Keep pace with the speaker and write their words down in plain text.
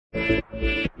Hi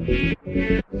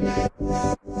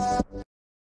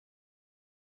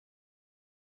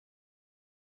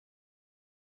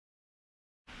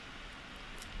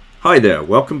there,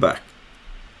 welcome back.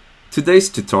 Today's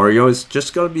tutorial is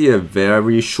just going to be a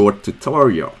very short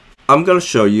tutorial. I'm going to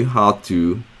show you how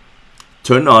to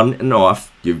turn on and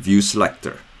off your view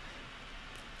selector.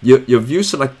 Your view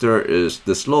selector is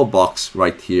this little box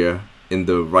right here in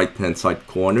the right hand side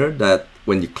corner that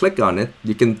when you click on it,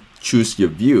 you can choose your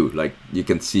view. Like you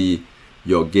can see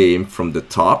your game from the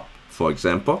top, for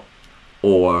example,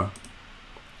 or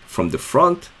from the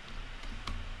front,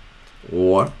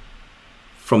 or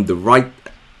from the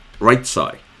right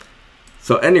side.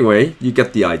 So anyway, you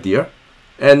get the idea.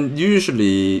 And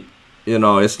usually, you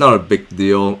know, it's not a big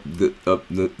deal.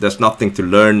 There's nothing to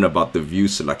learn about the view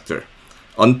selector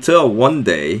until one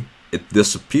day it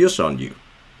disappears on you.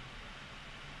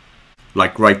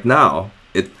 Like right now,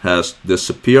 it has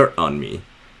disappeared on me.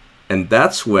 And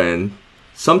that's when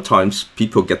sometimes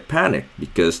people get panicked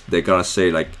because they're gonna say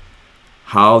like,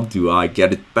 how do I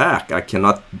get it back? I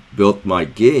cannot build my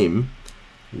game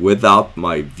without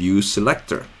my view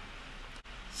selector.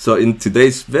 So in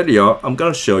today's video, I'm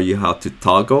going to show you how to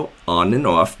toggle on and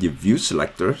off your view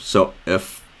selector. So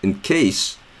if in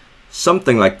case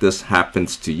something like this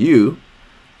happens to you,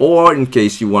 or in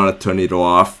case you want to turn it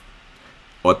off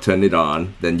or turn it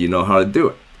on, then you know how to do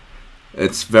it.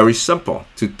 It's very simple.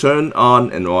 To turn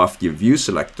on and off your view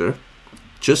selector,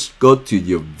 just go to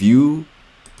your view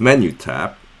menu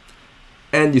tab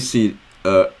and you see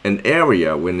an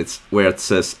area where it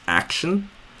says action.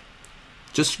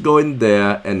 Just go in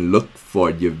there and look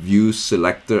for your view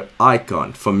selector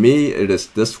icon. For me, it is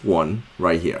this one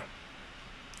right here.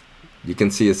 You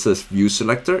can see it says view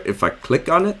selector. If I click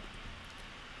on it,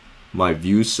 my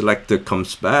view selector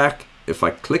comes back. If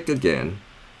I click again,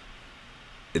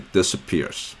 it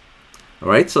disappears.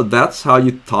 Alright, so that's how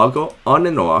you toggle on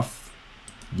and off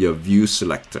your view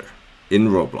selector in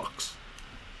Roblox.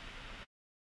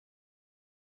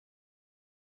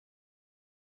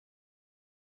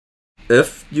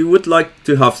 If you would like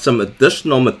to have some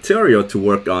additional material to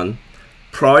work on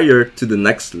prior to the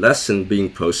next lesson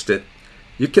being posted,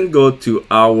 you can go to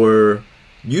our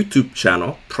YouTube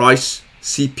channel,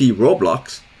 PrizeCP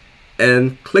Roblox,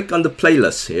 and click on the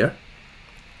playlist here.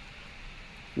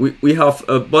 We have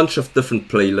a bunch of different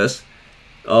playlists.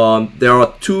 There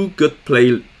are two good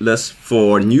playlists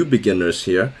for new beginners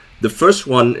here. The first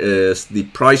one is the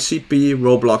PrizeCP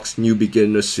Roblox New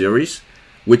Beginner Series,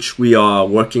 which we are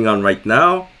working on right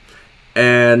now.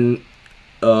 And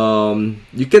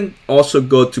you can also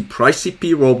go to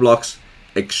PrizeCP Roblox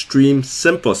Extreme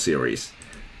Simple Series.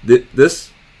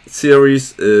 This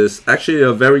series is actually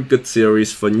a very good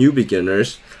series for new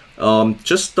beginners.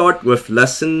 Just start with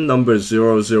lesson number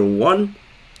 001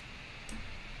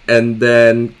 and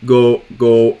then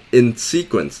go in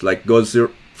sequence, like go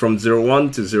from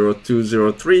 01 to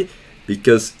 02, 03,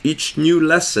 because each new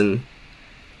lesson,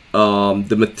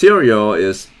 the material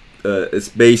is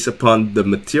based upon the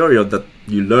material that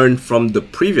you learned from the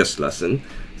previous lesson.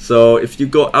 So if you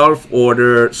go out of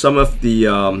order, some of the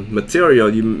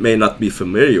material you may not be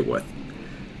familiar with.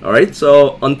 Alright,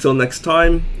 so until next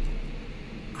time,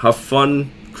 have fun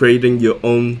creating your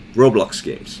own Roblox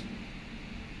games.